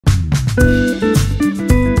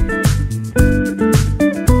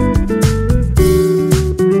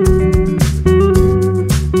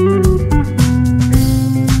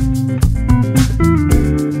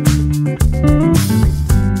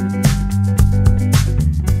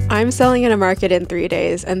I'm selling in a market in 3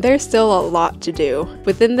 days, and there's still a lot to do.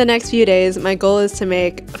 Within the next few days, my goal is to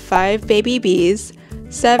make 5 baby bees,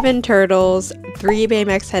 7 turtles, 3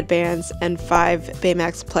 Baymax headbands, and 5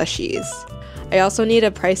 Baymax plushies. I also need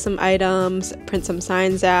to price some items, print some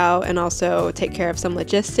signs out, and also take care of some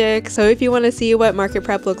logistics. So if you want to see what market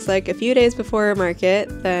prep looks like a few days before a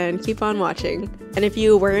market, then keep on watching. And if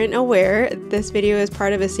you weren't aware, this video is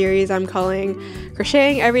part of a series I'm calling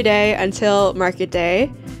Crocheting Every Day Until Market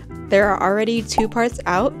Day. There are already 2 parts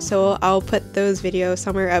out, so I'll put those videos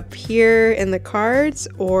somewhere up here in the cards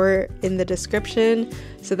or in the description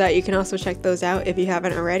so that you can also check those out if you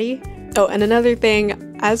haven't already. Oh, and another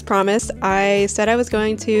thing, as promised, I said I was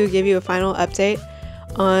going to give you a final update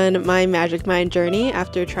on my Magic Mind journey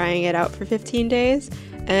after trying it out for 15 days.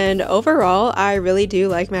 And overall, I really do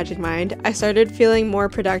like Magic Mind. I started feeling more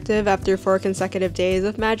productive after 4 consecutive days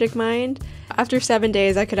of Magic Mind. After 7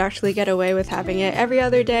 days, I could actually get away with having it every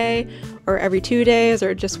other day, or every 2 days,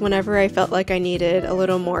 or just whenever I felt like I needed a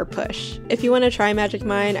little more push. If you want to try Magic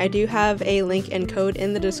Mind, I do have a link and code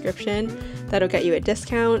in the description that'll get you a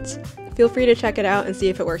discount. Feel free to check it out and see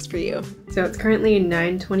if it works for you. So it's currently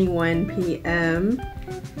 9:21 p.m.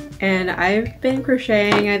 and I've been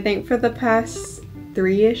crocheting, I think, for the past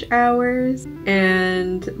 3-ish hours,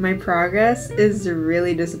 and my progress is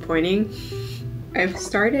really disappointing. I've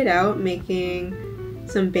started out making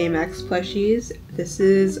some Baymax plushies. This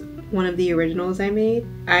is one of the originals I made.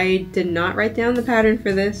 I did not write down the pattern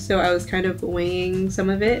for this, so I was kind of winging some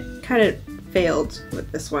of it. Kind of failed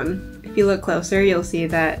with this one. If you look closer, you'll see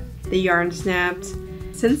that the yarn snapped.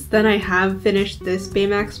 Since then, I have finished this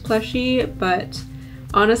Baymax plushie, but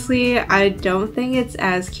honestly, I don't think it's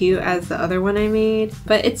as cute as the other one I made,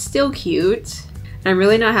 but it's still cute. I'm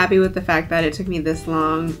really not happy with the fact that it took me this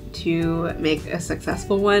long to make a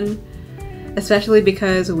successful one, especially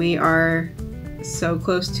because we are so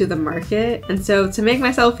close to the market. And so to make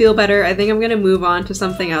myself feel better, I think I'm gonna move on to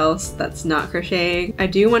something else that's not crocheting. I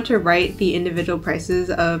do want to write the individual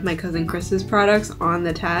prices of my cousin Chris's products on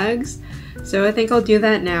the tags, so I think I'll do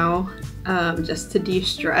that now, just to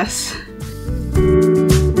de-stress.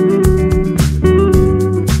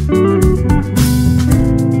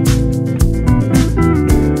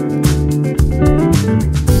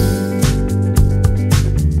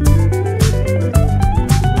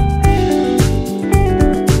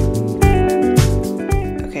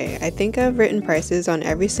 I think I've written prices on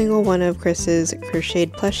every single one of Chris's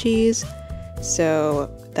crocheted plushies, so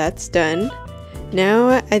that's done.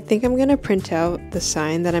 Now I think I'm gonna print out the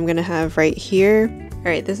sign that I'm gonna have right here.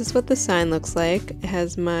 Alright, this is what the sign looks like. It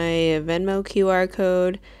has my Venmo QR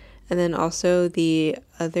code and then also the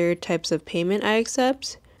other types of payment I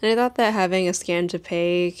accept. And I thought that having a scan to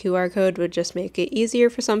pay QR code would just make it easier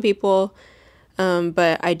for some people,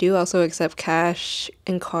 but I do also accept cash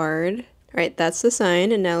and card. Alright, that's the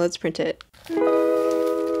sign, and now let's print it.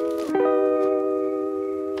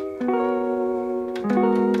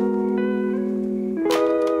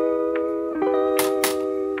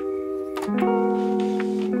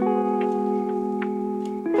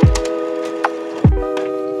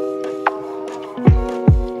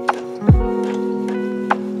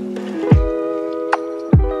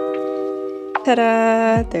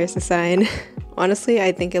 Ta-da! There's the sign. Honestly,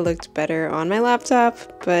 I think it looked better on my laptop,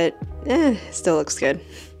 but still looks good.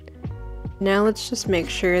 Now let's just make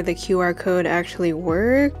sure the QR code actually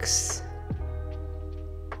works.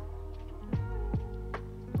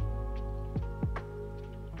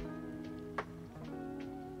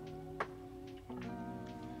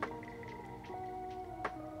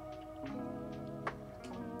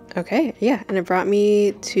 Okay, yeah, and it brought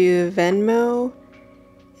me to Venmo,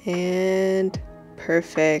 and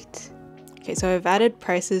perfect. Okay, so I've added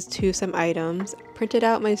prices to some items, printed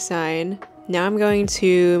out my sign. Now I'm going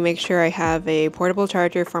to make sure I have a portable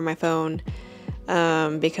charger for my phone,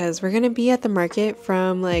 because we're gonna be at the market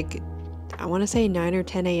from like, I wanna say 9 or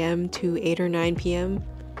 10 a.m. to 8 or 9 p.m.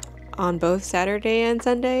 on both Saturday and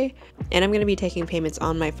Sunday, and I'm gonna be taking payments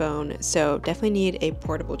on my phone, so definitely need a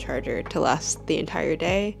portable charger to last the entire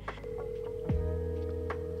day.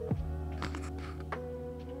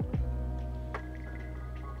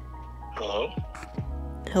 Hello?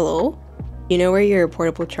 Hello? You know where your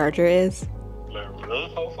portable charger is? My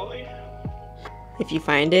room, hopefully? If you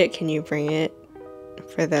find it, can you bring it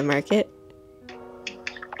for the market?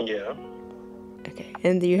 Yeah. Okay,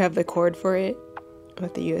 and do you have the cord for it?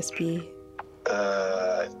 With the USB?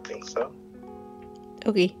 I think so.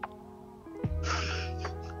 Okay.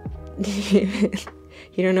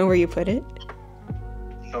 You don't know where you put it?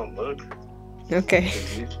 Oh, look. Okay.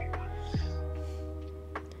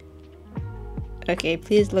 Okay,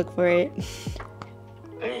 please look for it.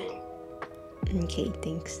 Dang. Okay,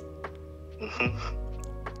 thanks.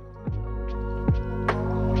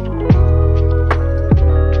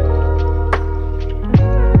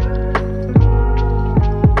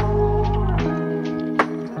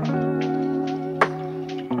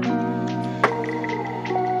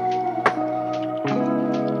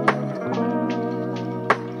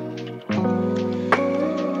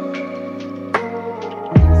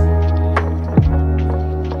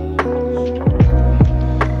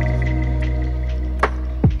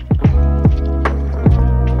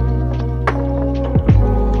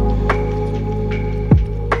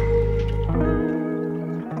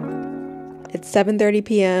 It's 7:30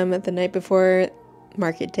 p.m. the night before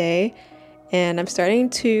market day, and I'm starting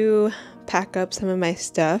to pack up some of my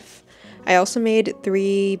stuff. I also made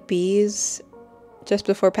 3 bees just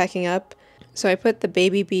before packing up. So I put the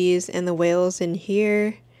baby bees and the whales in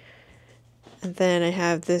here, and then I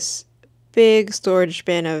have this big storage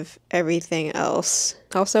bin of everything else.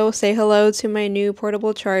 Also, say hello to my new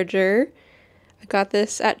portable charger. I got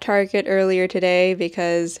this at Target earlier today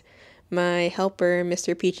because my helper,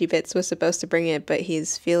 Mr. Peachy Bits, was supposed to bring it, but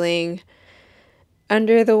he's feeling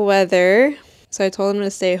under the weather. So I told him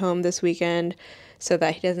to stay home this weekend so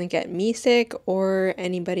that he doesn't get me sick or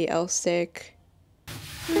anybody else sick.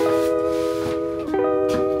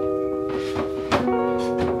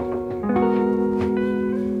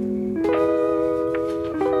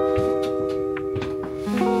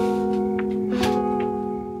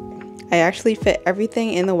 I actually fit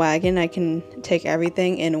everything in the wagon. I can take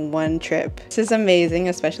everything in one trip. This is amazing,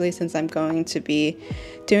 especially since I'm going to be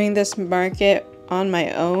doing this market on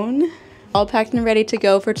my own. All packed and ready to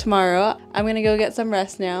go for tomorrow. I'm gonna go get some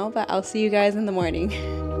rest now, but I'll see you guys in the morning.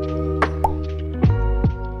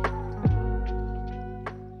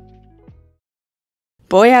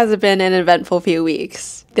 Boy, has it been an eventful few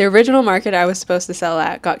weeks. The original market I was supposed to sell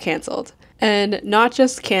at got canceled. And not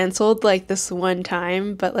just canceled like this one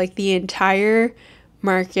time, but like the entire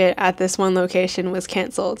market at this one location was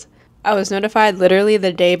canceled. I was notified literally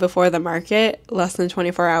the day before the market, less than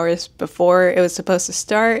 24 hours before it was supposed to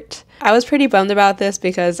start. I was pretty bummed about this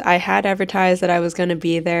because I had advertised that I was going to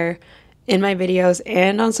be there in my videos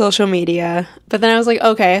and on social media. But then I was like,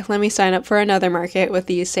 okay, let me sign up for another market with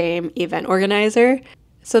the same event organizer.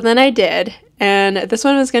 So then I did, and this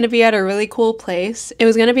one was going to be at a really cool place. It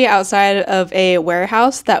was going to be outside of a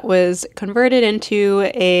warehouse that was converted into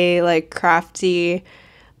a like crafty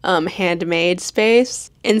handmade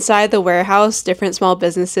space. Inside the warehouse, different small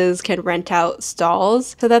businesses can rent out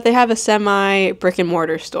stalls so that they have a semi brick and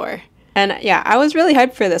mortar store. And yeah, I was really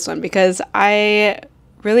hyped for this one because I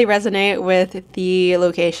really resonate with the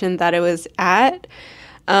location that it was at.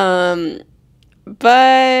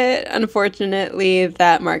 But unfortunately,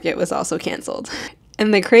 that market was also canceled.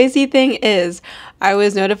 And the crazy thing is, I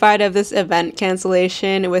was notified of this event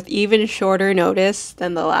cancellation with even shorter notice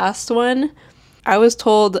than the last one. I was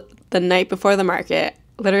told the night before the market,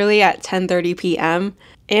 literally at 10:30 p.m.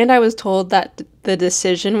 And I was told that the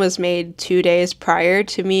decision was made 2 days prior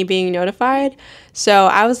to me being notified. So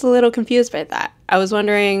I was a little confused by that. I was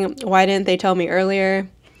wondering, why didn't they tell me earlier?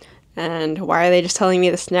 And why are they just telling me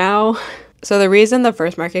this now? So the reason the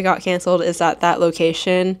first market got canceled is that that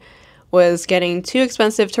location was getting too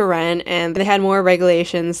expensive to rent, and they had more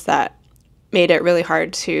regulations that made it really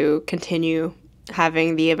hard to continue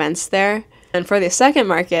having the events there. And for the second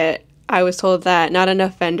market, I was told that not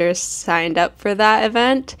enough vendors signed up for that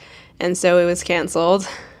event, and so it was canceled.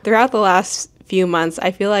 Throughout the last few months, I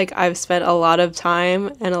feel like I've spent a lot of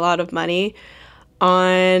time and a lot of money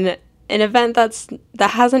on an event that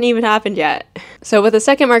hasn't even happened yet. So with the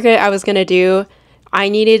second market I was gonna do, I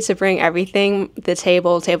needed to bring everything, the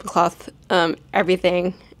table, tablecloth,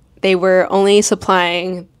 everything. They were only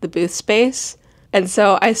supplying the booth space. And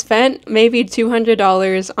so I spent maybe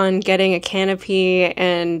 $200 on getting a canopy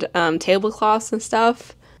and tablecloths and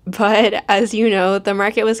stuff. But as you know, the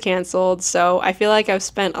market was canceled, so I feel like I've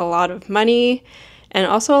spent a lot of money and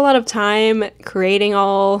also a lot of time creating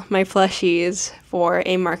all my plushies for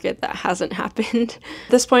a market that hasn't happened.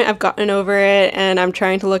 At this point, I've gotten over it, and I'm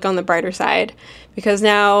trying to look on the brighter side because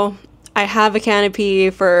now I have a canopy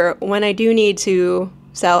for when I do need to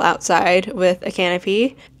sell outside with a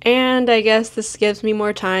canopy, and I guess this gives me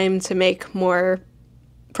more time to make more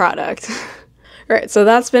product. Alright, so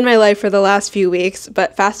that's been my life for the last few weeks,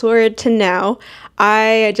 but fast forward to now.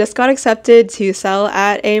 I just got accepted to sell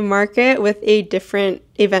at a market with a different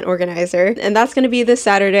event organizer, and that's going to be this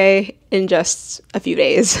Saturday in just a few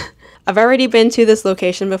days. I've already been to this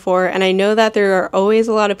location before, and I know that there are always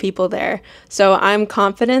a lot of people there, so I'm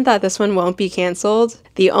confident that this one won't be canceled.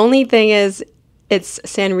 The only thing is, it's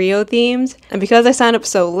Sanrio themed, and because I signed up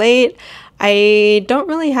so late, I don't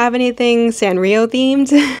really have anything Sanrio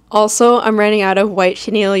themed. Also, I'm running out of white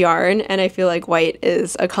chenille yarn, and I feel like white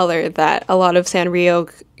is a color that a lot of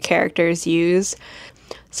Sanrio characters use.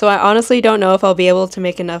 So I honestly don't know if I'll be able to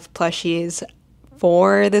make enough plushies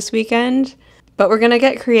for this weekend, but we're gonna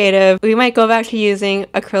get creative. We might go back to using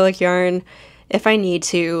acrylic yarn if I need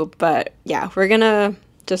to, but yeah, we're gonna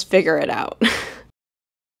just figure it out.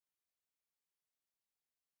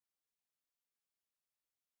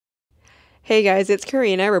 Hey guys, it's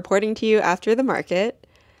Kareena reporting to you after the market.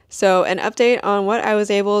 So an update on what I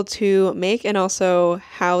was able to make and also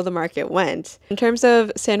how the market went. In terms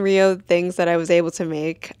of Sanrio things that I was able to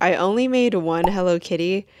make, I only made one Hello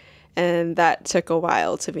Kitty, and that took a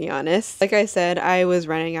while, to be honest. Like I said, I was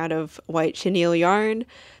running out of white chenille yarn,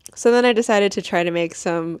 so then I decided to try to make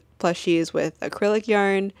some plushies with acrylic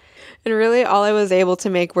yarn, and really all I was able to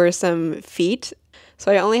make were some feet.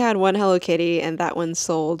 So I only had one Hello Kitty, and that one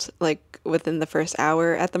sold like within the first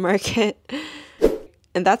hour at the market.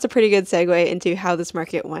 And that's a pretty good segue into how this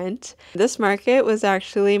market went. This market was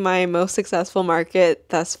actually my most successful market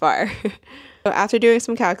thus far. So after doing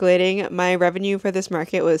some calculating, my revenue for this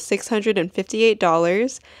market was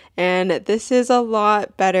 $658, and this is a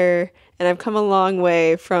lot better, and I've come a long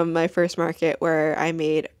way from my first market where I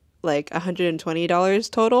made like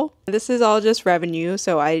 $120 total. This is all just revenue,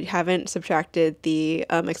 so I haven't subtracted the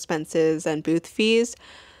expenses and booth fees.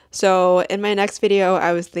 So in my next video,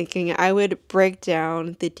 I was thinking I would break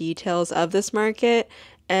down the details of this market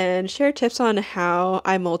and share tips on how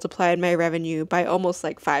I multiplied my revenue by almost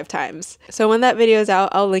like 5 times. So when that video is out,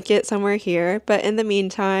 I'll link it somewhere here. But in the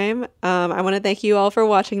meantime, I want to thank you all for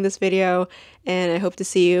watching this video, and I hope to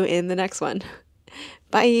see you in the next one.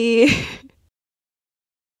 Bye!